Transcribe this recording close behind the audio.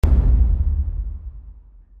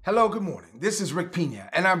Hello, good morning. This is Rick Pina,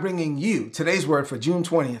 and I'm bringing you today's word for June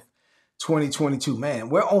 20th, 2022. Man,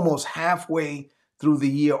 we're almost halfway through the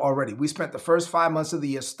year already. We spent the first 5 months of the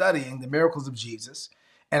year studying the miracles of Jesus,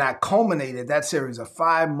 and I culminated that series, a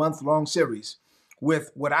 5-month-long series, with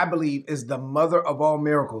what I believe is the mother of all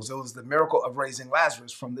miracles. It was the miracle of raising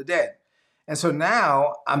Lazarus from the dead. And so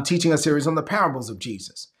now I'm teaching a series on the parables of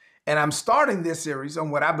Jesus. And I'm starting this series on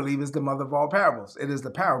what I believe is the mother of all parables. It is the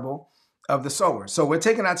parable of the sower. So we're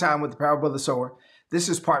taking our time with the parable of the sower. This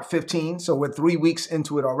is part 15. So we're 3 weeks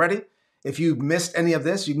into it already. If you've missed any of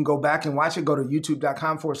this, you can go back and watch it. Go to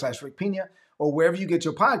youtube.com/Rick Pina, or wherever you get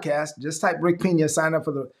your podcast. Just type Rick Pina, sign up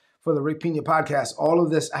for the Rick Pina podcast. All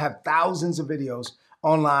of this, I have thousands of videos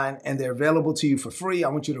online and they're available to you for free. I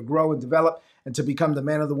want you to grow and develop and to become the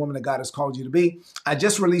man or the woman that God has called you to be. I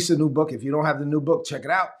just released a new book. If you don't have the new book, check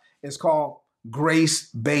it out. It's called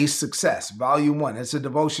Grace-Based Success, Volume 1. It's a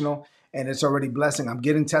devotional and it's already blessing. I'm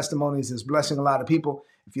getting testimonies. It's blessing a lot of people.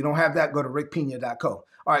 If you don't have that, go to rickpina.co. All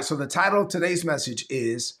right, so the title of today's message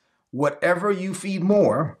is Whatever You Feed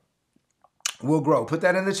More Will Grow. Put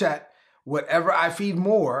that in the chat. Whatever I feed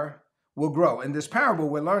more will grow. In this parable,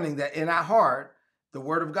 we're learning that in our heart, the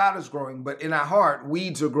word of God is growing, but in our heart,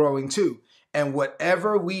 weeds are growing too. And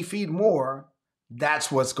whatever we feed more,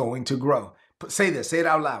 that's what's going to grow. Say this, say it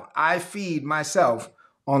out loud. I feed myself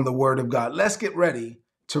on the word of God. Let's get ready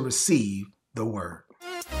to receive the word.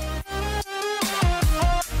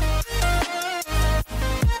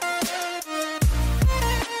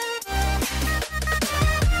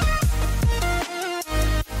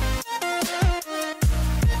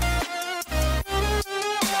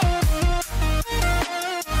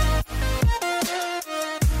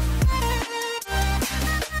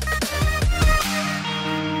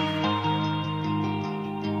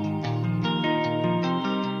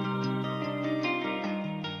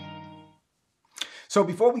 So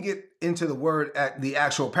before we get into the word at the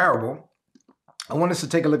actual parable, I want us to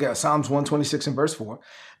take a look at Psalms 126 and verse 4.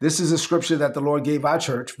 This is a scripture that the Lord gave our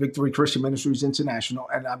church, Victory Christian Ministries International,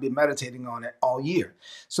 and I've been meditating on it all year.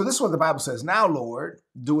 So this is what the Bible says. Now, Lord,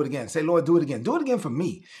 do it again. Say, Lord, do it again. Do it again for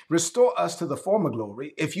me. Restore us to the former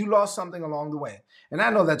glory if you lost something along the way. And I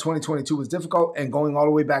know that 2022 was difficult, and going all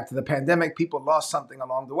the way back to the pandemic, people lost something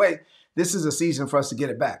along the way. This is a season for us to get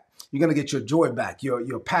it back. You're going to get your joy back,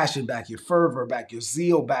 your passion back, your fervor back, your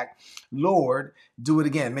zeal back. Lord, do it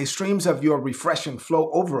again. May streams of your refreshing flow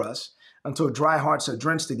over us until dry hearts are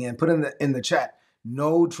drenched again. Put in the chat,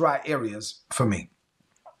 no dry areas for me.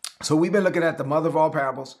 So we've been looking at the mother of all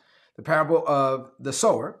parables, the parable of the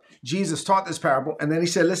sower. Jesus taught this parable, and then he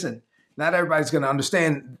said, listen, not everybody's going to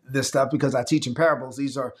understand this stuff because I teach in parables.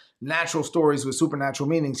 These are natural stories with supernatural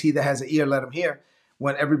meanings. He that has an ear, let him hear.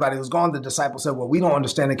 When everybody was gone, the disciples said, well, we don't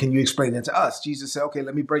understand it. Can you explain it to us? Jesus said, okay,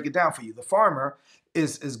 let me break it down for you. The farmer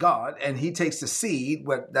is God, and he takes the seed,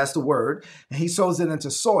 that's the word, and he sows it into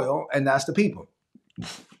soil, and that's the people.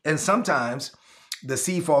 And sometimes the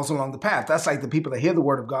seed falls along the path. That's like the people that hear the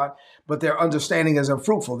word of God, but their understanding is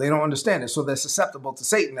unfruitful. They don't understand it, so they're susceptible to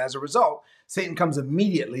Satan. As a result, Satan comes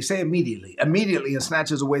immediately and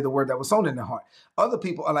snatches away the word that was sown in their heart. Other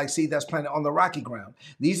people are like seed that's planted on the rocky ground.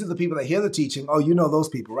 These are the people that hear the teaching. Oh, you know those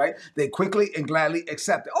people, right? They quickly and gladly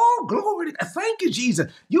accept it. Oh, glory to God. Thank you,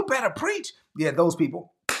 Jesus. You better preach. Yeah, those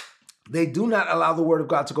people. They do not allow the word of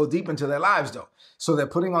God to go deep into their lives, though. So they're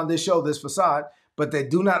putting on this show, this facade, but they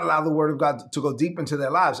do not allow the word of God to go deep into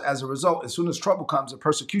their lives. As a result, as soon as trouble comes or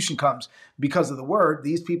persecution comes because of the word,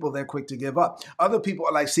 these people, they're quick to give up. Other people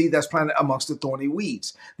are like seed that's planted amongst the thorny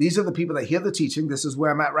weeds. These are the people that hear the teaching. This is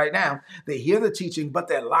where I'm at right now. They hear the teaching, but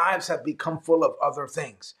their lives have become full of other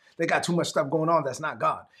things. They got too much stuff going on that's not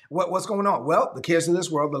God. What's going on? Well, the cares of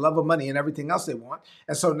this world, the love of money, and everything else they want.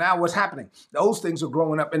 And so now what's happening? Those things are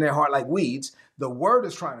growing up in their heart like weeds. The word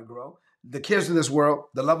is trying to grow. The cares of this world,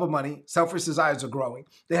 the love of money, selfish desires are growing.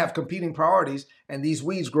 They have competing priorities, and these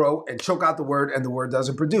weeds grow and choke out the word, and the word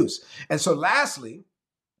doesn't produce. And so lastly,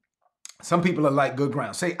 some people are like good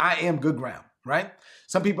ground. Say, I am good ground, right?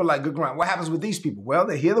 Some people are like good ground. What happens with these people? Well,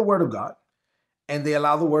 they hear the word of God, and they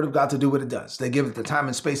allow the word of God to do what it does. They give it the time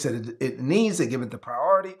and space that it needs. They give it the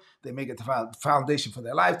priority. They make it the foundation for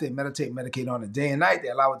their life. They meditate, medicate on it day and night. They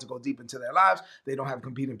allow it to go deep into their lives. They don't have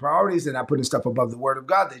competing priorities. They're not putting stuff above the word of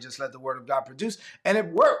God. They just let the word of God produce, and it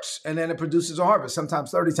works. And then it produces a harvest,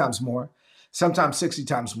 sometimes 30 times more, sometimes 60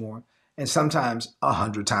 times more, and sometimes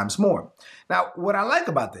 100 times more. Now, what I like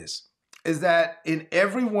about this is that in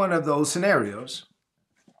every one of those scenarios,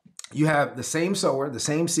 you have the same sower, the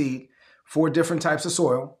same seed, 4 different types of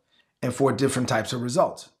soil, and 4 different types of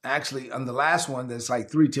results. Actually, on the last one, there's like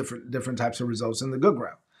 3 different types of results in the good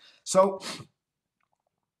ground. So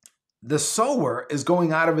the sower is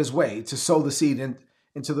going out of his way to sow the seed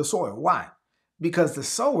into the soil. Why? Because the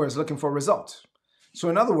sower is looking for results. So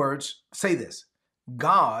in other words, say this: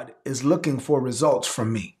 God is looking for results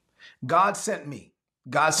from me. God sent me.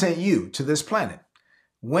 God sent you to this planet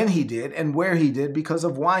when he did and where he did because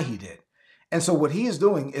of why he did. And so what he is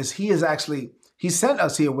doing is he sent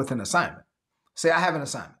us here with an assignment. Say, I have an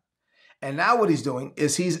assignment. And now what he's doing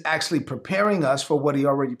is he's actually preparing us for what he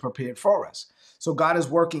already prepared for us. So God is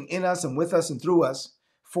working in us and with us and through us,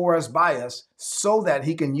 for us, by us, so that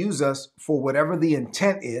he can use us for whatever the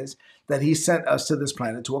intent is that he sent us to this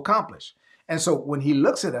planet to accomplish. And so when he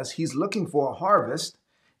looks at us, he's looking for a harvest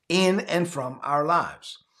in and from our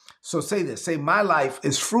lives. So say this: say, my life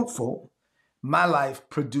is fruitful. My life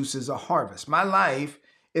produces a harvest. My life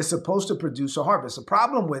is supposed to produce a harvest. The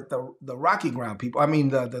problem with the rocky ground people,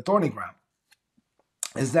 the thorny ground,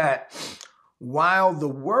 is that while the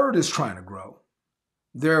word is trying to grow,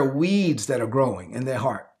 there are weeds that are growing in their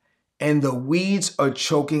heart, and the weeds are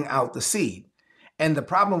choking out the seed. And the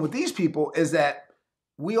problem with these people is that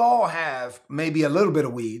we all have maybe a little bit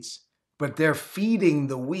of weeds, but they're feeding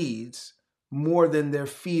the weeds more than they're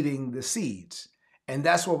feeding the seeds. And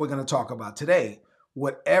that's what we're going to talk about today.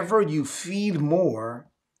 Whatever you feed more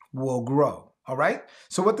will grow. All right.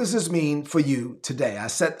 So what does this mean for you today? I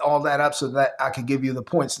set all that up so that I can give you the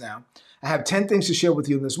points now. I have 10 things to share with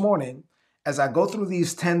you this morning. As I go through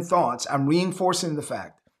these 10 thoughts, I'm reinforcing the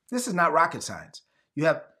fact this is not rocket science.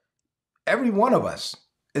 Every one of us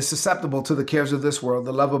is susceptible to the cares of this world,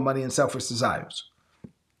 the love of money and selfish desires.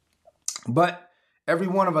 But every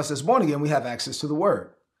one of us is born again. We have access to the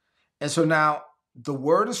word. And so now the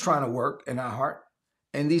word is trying to work in our heart,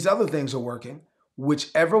 and these other things are working.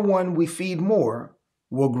 Whichever one we feed more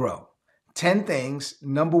will grow. 10 things.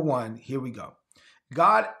 Number one, here we go.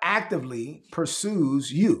 God actively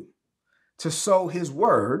pursues you to sow his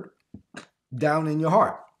word down in your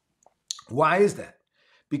heart. Why is that?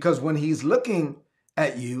 Because when he's looking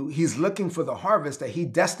at you, he's looking for the harvest that he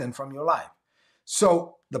destined from your life.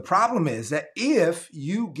 So the problem is that if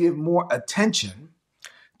you give more attention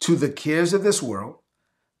to the cares of this world,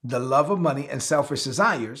 the love of money and selfish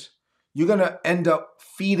desires, you're going to end up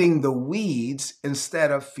feeding the weeds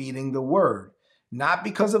instead of feeding the word, not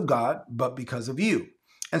because of God, but because of you.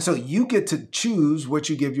 And so you get to choose what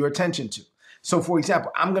you give your attention to. So for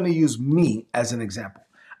example, I'm going to use me as an example.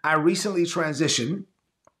 I recently transitioned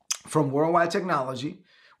from Worldwide Technology,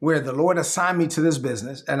 where the Lord assigned me to this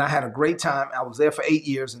business, and I had a great time. I was there for 8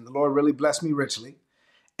 years, and the Lord really blessed me richly.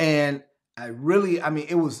 And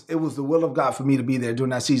it was the will of God for me to be there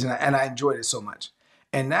during that season, and I enjoyed it so much.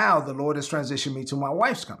 And now the Lord has transitioned me to my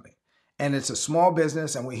wife's company, and it's a small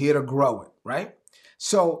business, and we're here to grow it, right?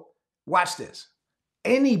 So watch this.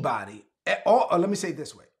 Let me say it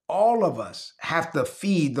this way. All of us have to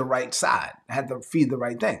feed the right side, have to feed the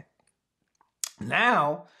right thing.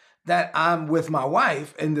 Now that I'm with my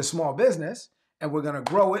wife in this small business, and we're going to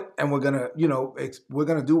grow it, and we're going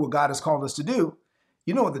to do what God has called us to do.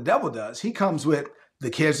 You know what the devil does? He comes with the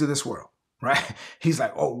cares of this world, right? He's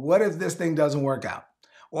like, oh, what if this thing doesn't work out?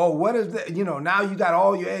 Well, what if, now you got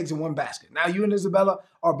all your eggs in one basket. Now you and Isabella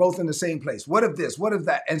are both in the same place. What if this? What if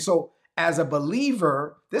that? And so as a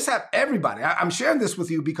believer, this have everybody. I'm sharing this with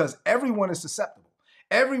you because everyone is susceptible.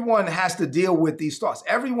 Everyone has to deal with these thoughts.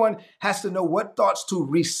 Everyone has to know what thoughts to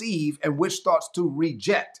receive and which thoughts to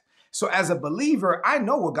reject. So as a believer, I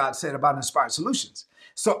know what God said about Inspired Solutions.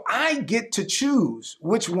 So I get to choose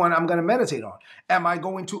which one I'm going to meditate on. Am I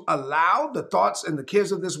going to allow the thoughts and the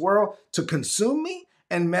cares of this world to consume me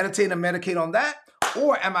and meditate and medicate on that?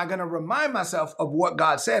 Or am I going to remind myself of what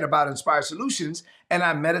God said about Inspired Solutions and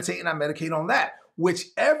I meditate and I medicate on that?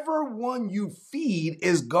 Whichever one you feed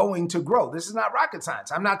is going to grow. This is not rocket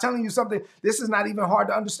science. I'm not telling you something. This is not even hard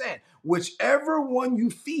to understand. Whichever one you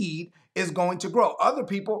feed is going to grow. Other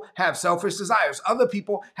people have selfish desires. Other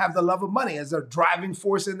people have the love of money as their driving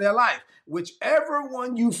force in their life. Whichever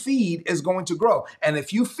one you feed is going to grow. And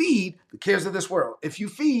if you feed the cares of this world, if you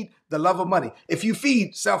feed the love of money, if you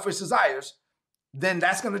feed selfish desires, then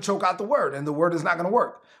that's going to choke out the word and the word is not going to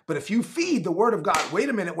work. But if you feed the word of God, wait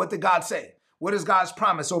a minute, what did God say? What is God's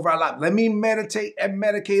promise over our life? Let me meditate and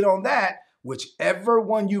medicate on that. Whichever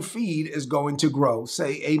one you feed is going to grow.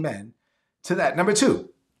 Say amen to that. Number two,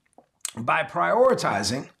 by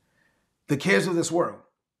prioritizing the cares of this world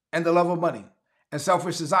and the love of money and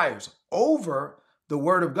selfish desires over the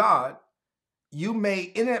word of God, you may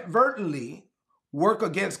inadvertently work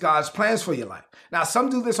against God's plans for your life. Now, some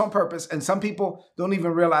do this on purpose, and some people don't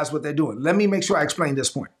even realize what they're doing. Let me make sure I explain this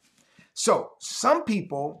point. So some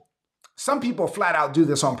people flat out do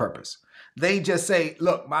this on purpose. They just say,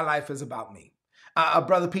 look, my life is about me.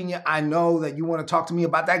 Brother Pina, I know that you want to talk to me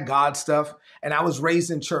about that God stuff, and I was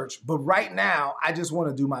raised in church, but right now I just want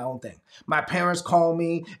to do my own thing. My parents called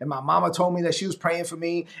me, and my mama told me that she was praying for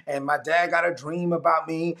me, and my dad got a dream about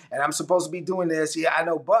me, and I'm supposed to be doing this. Yeah, I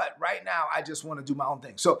know, but right now I just want to do my own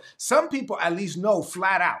thing. So some people at least know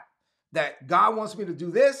flat out that God wants me to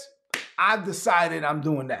do this. I've decided I'm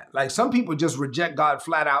doing that. Like some people just reject God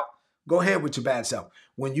flat out. Go ahead with your bad self.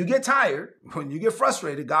 When you get tired, when you get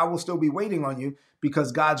frustrated, God will still be waiting on you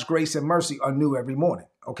because God's grace and mercy are new every morning,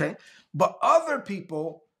 okay? But other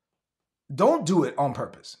people don't do it on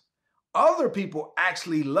purpose. Other people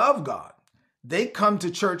actually love God. They come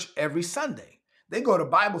to church every Sunday. They go to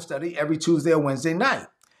Bible study every Tuesday or Wednesday night.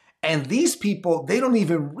 And these people, they don't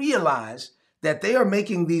even realize that they are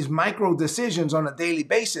making these micro decisions on a daily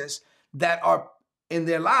basis that are in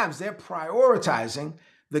their lives. They're prioritizing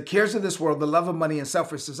the cares of this world, the love of money and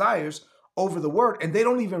selfish desires over the word. And they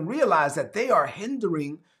don't even realize that they are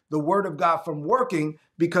hindering the word of God from working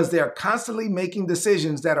because they're constantly making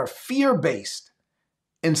decisions that are fear-based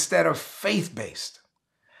instead of faith-based.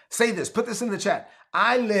 Say this, put this in the chat.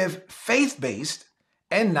 I live faith-based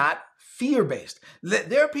and not fear-based.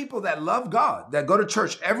 There are people that love God, that go to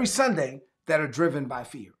church every Sunday, that are driven by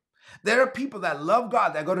fear. There are people that love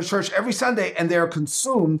God, that go to church every Sunday, and they're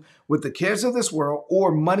consumed with the cares of this world,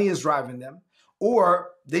 or money is driving them,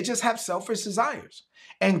 or they just have selfish desires.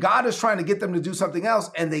 And God is trying to get them to do something else,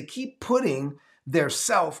 and they keep putting their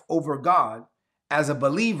self over God. As a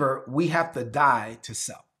believer, we have to die to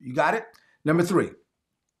self. You got it? Number 3,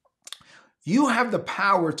 you have the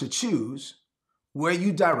power to choose where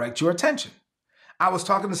you direct your attention. I was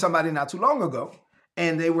talking to somebody not too long ago,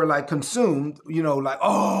 and they were like consumed, like,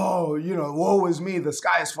 oh, woe is me, the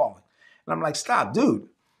sky is falling. And I'm like, stop, dude.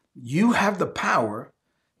 You have the power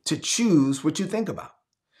to choose what you think about.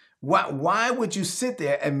 Why would you sit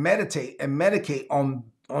there and meditate and medicate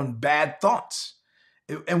on bad thoughts?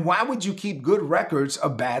 And why would you keep good records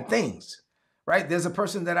of bad things, right? There's a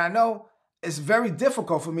person that I know, it's very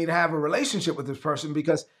difficult for me to have a relationship with this person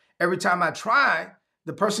because every time I try,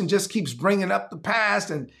 the person just keeps bringing up the past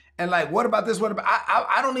and like, what about this? What about,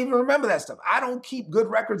 I don't even remember that stuff. I don't keep good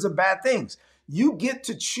records of bad things. You get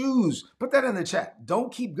to choose. Put that in the chat.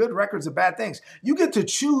 Don't keep good records of bad things. You get to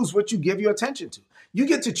choose what you give your attention to. You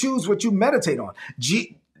get to choose what you meditate on.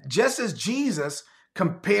 Just as Jesus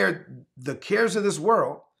compared the cares of this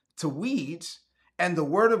world to weeds and the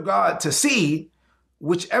word of God to seed,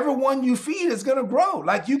 whichever one you feed is going to grow.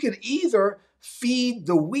 Like you can either feed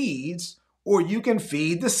the weeds or you can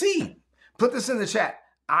feed the seed. Put this in the chat.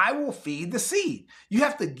 I will feed the seed. You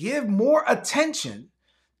have to give more attention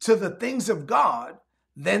to the things of God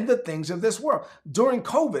than the things of this world. During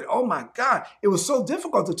COVID, oh my God, it was so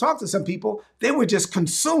difficult to talk to some people. They were just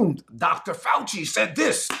consumed. Dr. Fauci said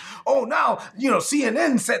this. Oh, now,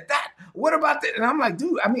 CNN said that. What about that? And I'm like,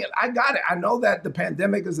 dude, I got it. I know that the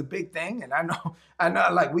pandemic is a big thing. And I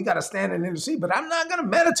know like we got to stand and intercede, but I'm not going to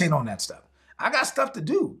meditate on that stuff. I got stuff to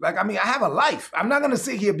do. I have a life. I'm not going to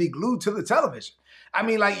sit here and be glued to the television.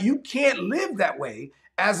 You can't live that way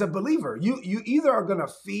as a believer. You either are going to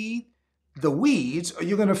feed the weeds or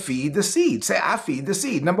you're going to feed the seed. Say, I feed the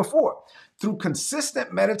seed. Number 4, through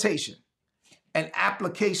consistent meditation and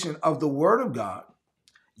application of the word of God,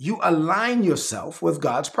 you align yourself with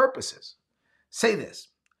God's purposes. Say this,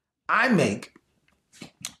 I make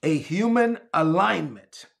a human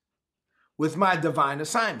alignment with my divine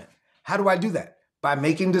assignment. How do I do that? By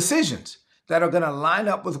making decisions that are going to line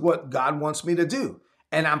up with what God wants me to do.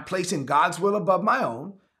 And I'm placing God's will above my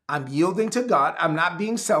own. I'm yielding to God. I'm not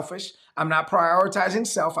being selfish. I'm not prioritizing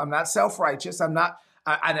self. I'm not self-righteous. I'm not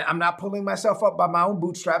pulling myself up by my own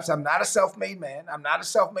bootstraps. I'm not a self-made man. I'm not a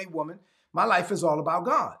self-made woman. My life is all about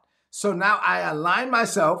God. So now I align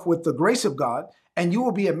myself with the grace of God, and you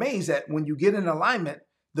will be amazed that when you get in alignment,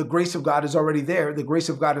 the grace of God is already there. The grace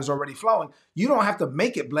of God is already flowing. You don't have to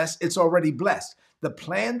make it blessed. It's already blessed. The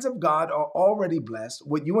plans of God are already blessed.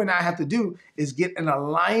 What you and I have to do is get in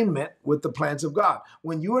alignment with the plans of God.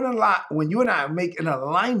 When you and I make an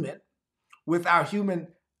alignment with our human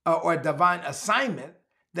or divine assignment,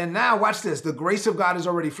 then now watch this. The grace of God is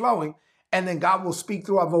already flowing, and then God will speak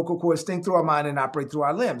through our vocal cords, think through our mind, and operate through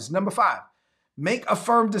our limbs. Number 5, make a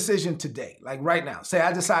firm decision today, like right now. Say,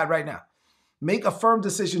 I decide right now. Make a firm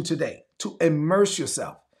decision today to immerse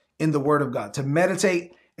yourself in the word of God, to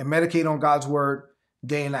meditate and medicate on God's word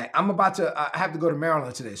day and night. I have to go to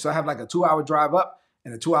Maryland today. So I have like a 2-hour drive up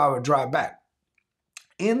and a 2-hour drive back.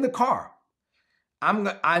 In the car,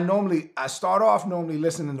 I start off normally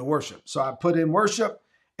listening to worship. So I put in worship,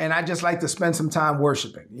 and I just like to spend some time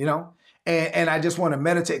worshiping, and I just want to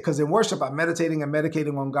meditate, because in worship, I'm meditating and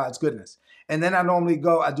medicating on God's goodness. And then I normally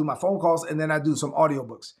I do my phone calls, and then I do some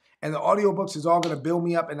audiobooks. And the audiobooks is all going to build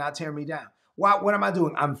me up and not tear me down. What am I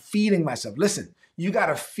doing? I'm feeding myself. Listen, you got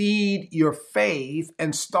to feed your faith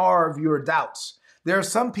and starve your doubts. There are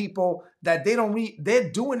some people that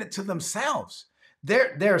they're doing it to themselves.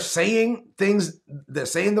 They're saying things, they're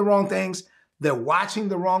saying the wrong things, they're watching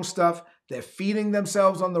the wrong stuff, they're feeding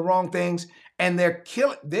themselves on the wrong things, and they're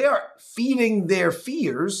feeding their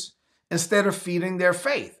fears instead of feeding their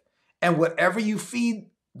faith. And whatever you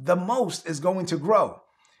feed the most is going to grow.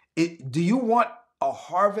 Do you want a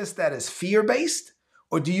harvest that is fear-based,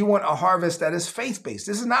 or do you want a harvest that is faith-based?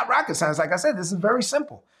 This is not rocket science. Like I said, this is very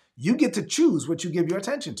simple. You get to choose what you give your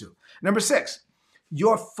attention to. Number 6,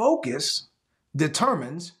 your focus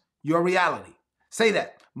determines your reality. Say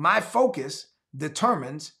that. My focus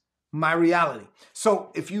determines my reality.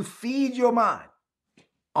 So if you feed your mind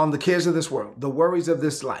on the cares of this world, the worries of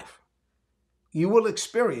this life, you will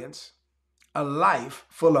experience a life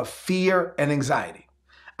full of fear and anxiety.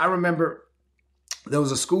 I remember there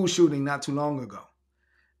was a school shooting not too long ago.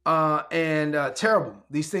 Terrible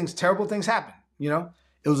things happen.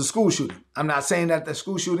 It was a school shooting. I'm not saying that the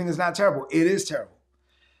school shooting is not terrible. It is terrible.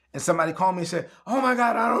 And somebody called me and said, oh my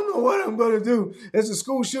God, I don't know what I'm going to do. It's a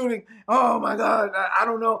school shooting. Oh my God, I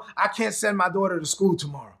don't know. I can't send my daughter to school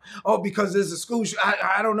tomorrow. Oh, because there's a school shooting.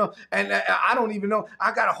 I don't know. And I don't even know.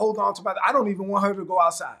 I got to hold on to I don't even want her to go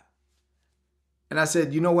outside. And I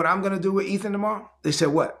said, you know what I'm going to do with Ethan tomorrow? They said,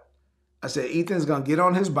 what? I said, Ethan's going to get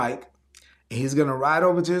on his bike and he's going to ride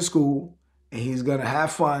over to his school and he's going to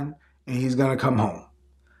have fun and he's going to come home.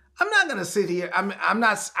 I'm not going to sit here. I'm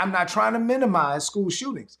not trying to minimize school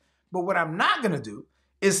shootings. But what I'm not going to do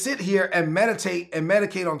is sit here and meditate and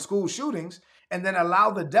medicate on school shootings and then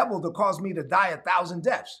allow the devil to cause me to die 1,000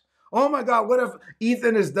 deaths. Oh my God, what if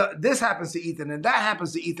Ethan this happens to Ethan and that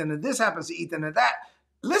happens to Ethan and this happens to Ethan and that?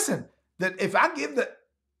 Listen, that if I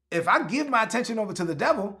give my attention over to the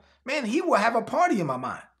devil, man, he will have a party in my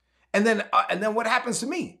mind. And then what happens to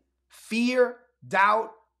me? Fear,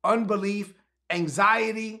 doubt, unbelief,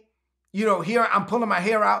 anxiety. Here I'm pulling my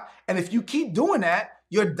hair out. And if you keep doing that,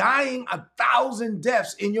 you're dying 1,000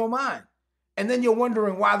 deaths in your mind. And then you're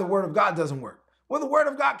wondering why the word of God doesn't work. Well, the word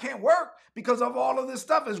of God can't work because of all of this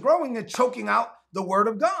stuff is growing and choking out the word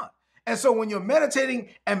of God. And so when you're meditating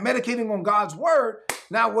and medicating on God's word,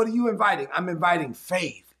 now what are you inviting? I'm inviting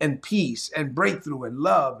faith and peace and breakthrough and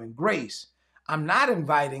love and grace. I'm not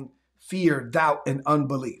inviting fear, doubt, and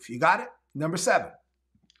unbelief. You got it? Number 7,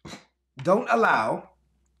 don't allow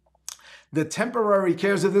the temporary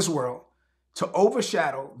cares of this world to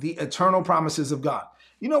overshadow the eternal promises of God.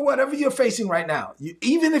 Whatever you're facing right now,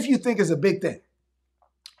 even if you think it's a big thing,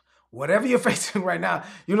 whatever you're facing right now,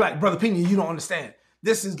 you're like, Brother Pena, you don't understand.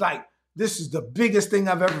 This is the biggest thing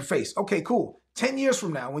I've ever faced. Okay, cool. 10 years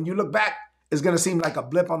from now, when you look back, it's going to seem like a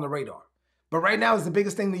blip on the radar. But right now, it's the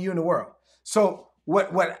biggest thing to you in the world. So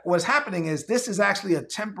what's happening is this is actually a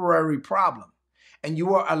temporary problem. And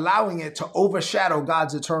you are allowing it to overshadow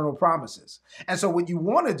God's eternal promises. And so what you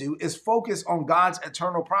want to do is focus on God's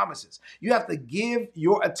eternal promises. You have to give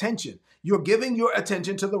your attention. You're giving your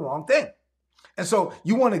attention to the wrong thing. And so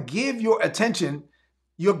you want to give your attention.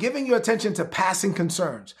 You're giving your attention to passing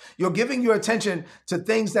concerns. You're giving your attention to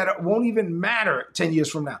things that won't even matter 10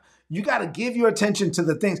 years from now. You got to give your attention to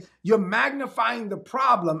the things. You're magnifying the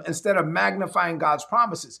problem instead of magnifying God's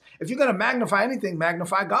promises. If you're going to magnify anything,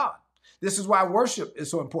 magnify God. This is why worship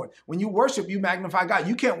is so important. When you worship, you magnify God.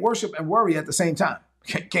 You can't worship and worry at the same time.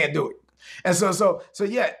 Can't do it. And so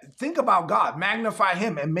yeah, think about God, magnify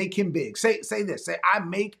him and make him big. Say this, I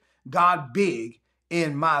make God big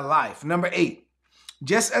in my life. Number 8,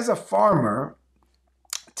 just as a farmer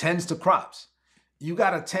tends to crops, you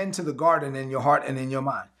got to tend to the garden in your heart and in your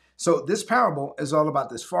mind. So this parable is all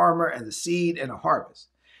about this farmer and the seed and a harvest.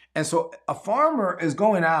 And so a farmer is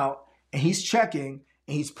going out and he's checking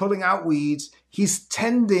and he's pulling out weeds. He's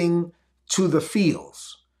tending to the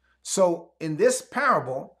fields. So in this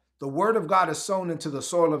parable, the word of God is sown into the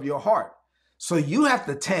soil of your heart. So you have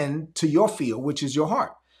to tend to your field, which is your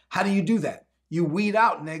heart. How do you do that? You weed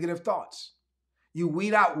out negative thoughts. You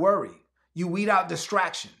weed out worry. You weed out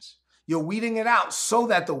distractions. You're weeding it out so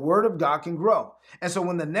that the word of God can grow. And so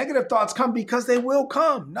when the negative thoughts come, because they will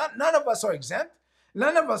come, none of us are exempt.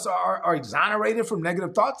 None of us are exonerated from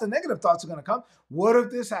negative thoughts. The negative thoughts are going to come. What if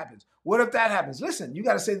this happens? What if that happens? Listen, you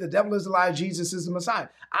got to say the devil is a lie. Jesus is the Messiah.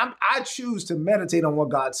 I choose to meditate on what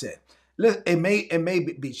God said. Listen, it may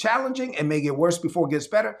be challenging. It may get worse before it gets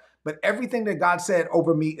better. But everything that God said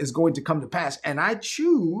over me is going to come to pass. And I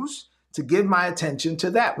choose to give my attention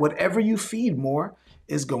to that. Whatever you feed more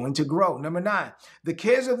is going to grow. Number 9, the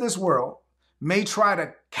cares of this world may try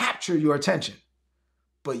to capture your attention,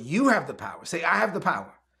 but you have the power. Say, I have the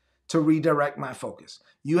power to redirect my focus.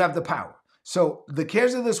 You have the power. So the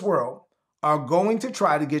cares of this world are going to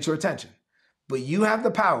try to get your attention, but you have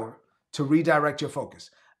the power to redirect your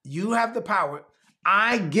focus. You have the power.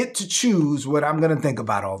 I get to choose what I'm going to think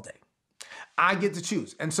about all day. I get to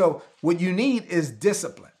choose. And so what you need is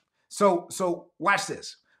discipline. So watch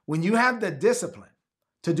this. When you have the discipline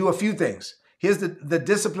to do a few things, here's the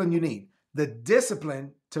discipline you need. The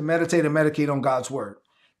discipline to meditate and medicate on God's word.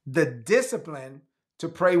 The discipline to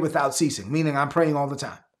pray without ceasing, meaning I'm praying all the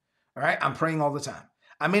time. All right? I'm praying all the time.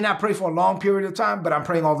 I may not pray for a long period of time, but I'm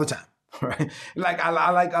praying all the time. Right? Like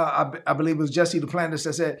I believe it was Jesse Duplantis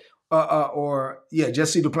that said,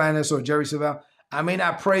 Jesse Duplantis or Jerry Savelle, I may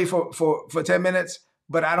not pray for 10 minutes,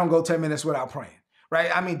 but I don't go 10 minutes without praying.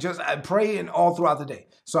 Right? I mean, I pray all throughout the day.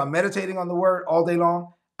 So I'm meditating on the word all day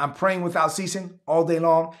long. I'm praying without ceasing all day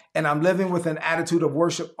long, and I'm living with an attitude of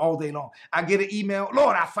worship all day long. I get an email,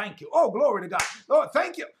 Lord, I thank you. Oh, glory to God. Lord,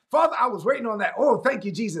 thank you. Father, I was waiting on that. Oh, thank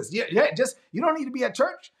you, Jesus. Yeah, just, you don't need to be at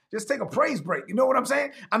church. Just take a praise break. You know what I'm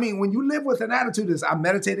saying? I mean, when you live with an attitude is I'm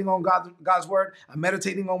meditating on God's word. I'm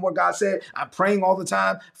meditating on what God said. I'm praying all the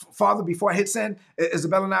time. Father, before I hit send,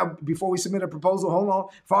 Isabella and I, before we submit a proposal, hold on.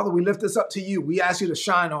 Father, we lift this up to you. We ask you to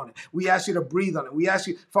shine on it. We ask you to breathe on it. We ask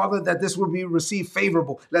you, Father, that this will be received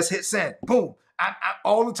favorable. Let's hit send. Boom. I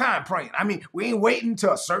all the time praying. I mean, we ain't waiting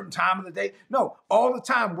till a certain time of the day. No, all the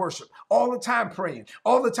time worship, all the time praying,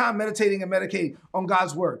 all the time meditating and medicating on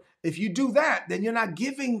God's word. If you do that, then you're not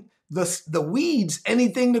giving the weeds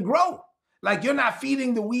anything to grow. Like you're not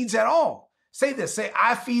feeding the weeds at all. Say this, say,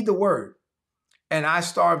 I feed the word and I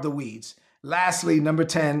starve the weeds. Lastly, number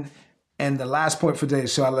 10, and the last point for today,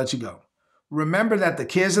 so I'll let you go. Remember that the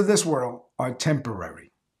cares of this world are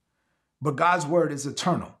temporary, but God's word is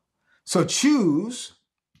eternal. So choose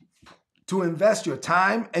to invest your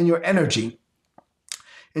time and your energy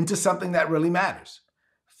into something that really matters.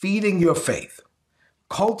 Feeding your faith,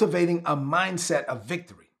 cultivating a mindset of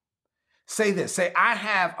victory. Say this, say, I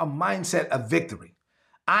have a mindset of victory.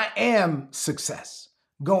 I am success,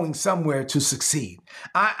 going somewhere to succeed.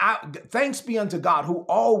 Thanks be unto God who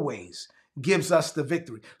always gives us the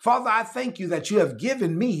victory. Father, I thank you that you have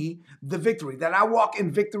given me the victory, that I walk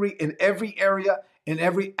in victory in every area, in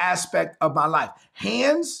every aspect of my life.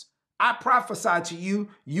 Hands, I prophesy to you,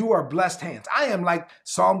 you are blessed hands. I am like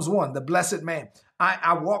Psalms 1, the blessed man.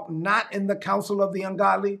 I walk not in the counsel of the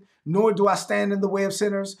ungodly, nor do I stand in the way of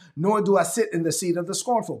sinners, nor do I sit in the seat of the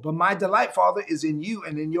scornful. But my delight, Father, is in you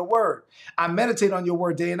and in your word. I meditate on your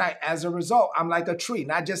word day and night. As a result, I'm like a tree,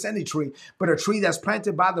 not just any tree, but a tree that's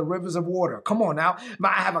planted by the rivers of water. Come on now.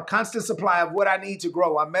 I have a constant supply of what I need to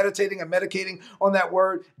grow. I'm meditating and medicating on that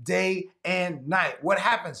word day and night. What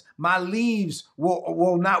happens? My leaves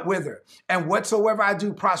will not wither. And whatsoever I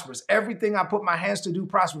do prospers. Everything I put my hands to do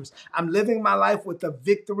prospers. I'm living my life with the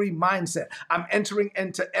victory mindset. I'm entering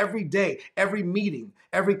into every day, every meeting,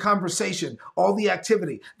 every conversation, all the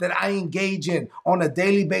activity that I engage in on a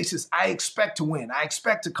daily basis. I expect to win. I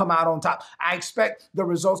expect to come out on top. I expect the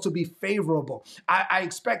results to be favorable. I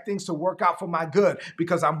expect things to work out for my good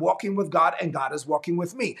because I'm walking with God and God is walking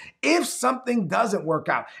with me. If something doesn't work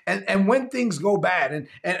out and when things go bad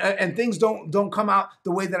and things don't come out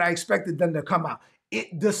the way that I expected them to come out,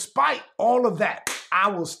 despite all of that, I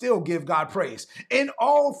will still give God praise. In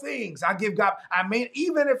all things, I give God,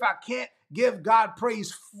 even if I can't give God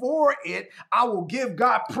praise for it, I will give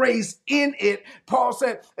God praise in it. Paul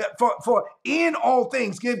said, for in all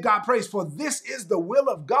things, give God praise, for this is the will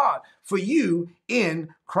of God for you in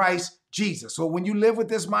Christ Jesus. So when you live with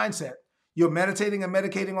this mindset, you're meditating and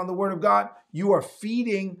medicating on the word of God, you are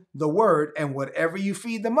feeding the word, and whatever you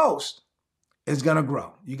feed the most is going to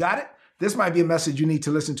grow. You got it? This might be a message you need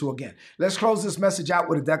to listen to again. Let's close this message out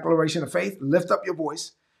with a declaration of faith. Lift up your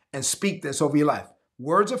voice and speak this over your life.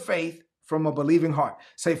 Words of faith from a believing heart.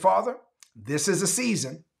 Say, Father, this is a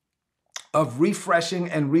season of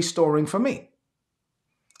refreshing and restoring for me.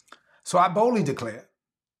 So I boldly declare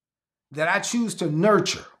that I choose to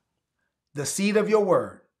nurture the seed of your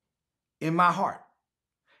word in my heart.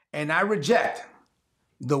 And I reject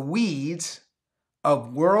the weeds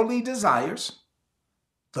of worldly desires,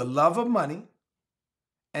 the love of money,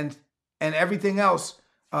 and everything else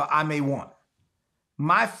I may want.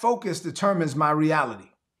 My focus determines my reality.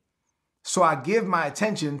 So I give my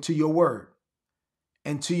attention to your word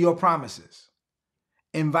and to your promises,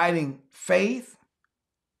 inviting faith,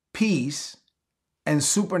 peace, and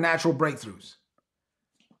supernatural breakthroughs.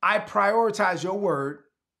 I prioritize your word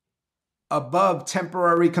above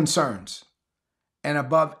temporary concerns and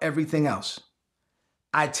above everything else.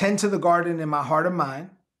 I tend to the garden in my heart and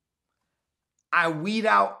mind. I weed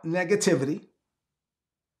out negativity,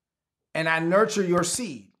 and I nurture your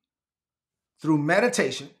seed through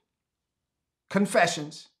meditation,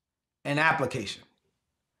 confessions, and application.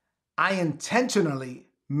 I intentionally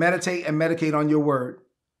meditate and medicate on your word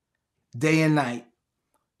day and night.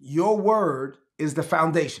 Your word is the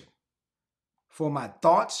foundation for my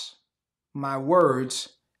thoughts, my words,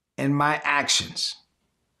 and my actions.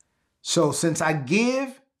 So since I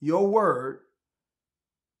give your word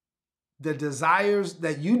the desires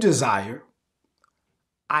that you desire,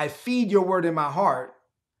 I feed your word in my heart,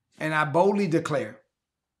 and I boldly declare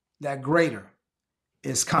that greater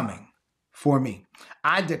is coming for me.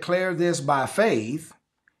 I declare this by faith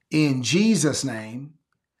in Jesus' name.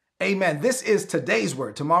 Amen. This is today's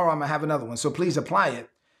word. Tomorrow I'm going to have another one. So please apply it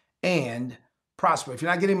and prosper. If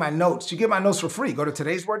you're not getting my notes, you get my notes for free. Go to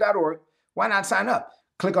todaysword.org. Why not sign up?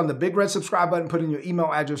 Click on the big red subscribe button, put in your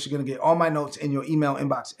email address. You're going to get all my notes in your email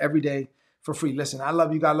inbox every day for free. Listen, I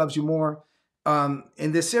love you. God loves you more.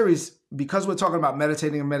 In this series, because we're talking about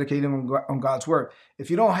meditating and medicating on God's word,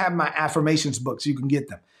 if you don't have my affirmations books, you can get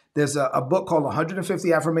them. There's a book called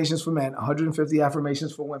 150 Affirmations for Men, 150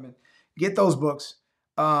 Affirmations for Women. Get those books.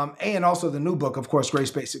 And also the new book, of course,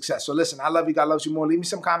 Grace-Based Success. So listen, I love you. God loves you more. Leave me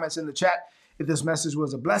some comments in the chat if this message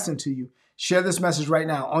was a blessing to you. Share this message right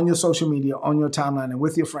now on your social media, on your timeline, and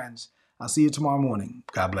with your friends. I'll see you tomorrow morning.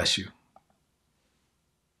 God bless you.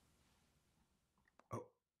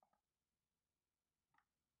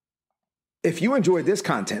 If you enjoyed this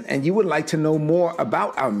content and you would like to know more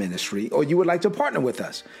about our ministry, or you would like to partner with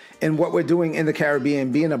us in what we're doing in the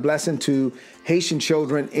Caribbean, being a blessing to Haitian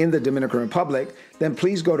children in the Dominican Republic, then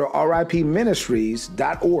please go to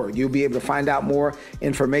ripministries.org. You'll be able to find out more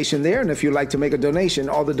information there. And if you'd like to make a donation,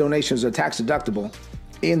 all the donations are tax deductible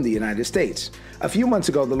in the United States. A few months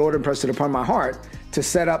ago, the Lord impressed it upon my heart to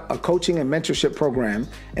set up a coaching and mentorship program,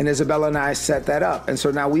 and Isabella and I set that up. And so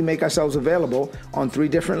now we make ourselves available on 3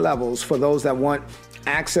 different levels for those that want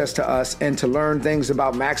access to us and to learn things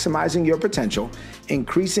about maximizing your potential,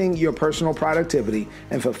 increasing your personal productivity,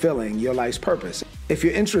 and fulfilling your life's purpose. If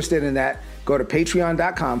you're interested in that, go to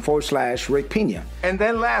patreon.com/Rick Pina. And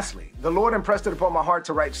then lastly, the Lord impressed it upon my heart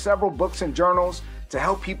to write several books and journals to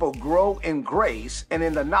help people grow in grace and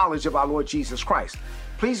in the knowledge of our Lord Jesus Christ.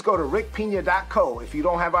 Please go to rickpina.co if you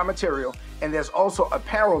don't have our material, and there's also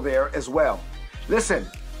apparel there as well. Listen,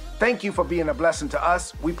 thank you for being a blessing to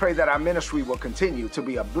us. We pray that our ministry will continue to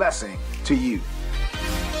be a blessing to you.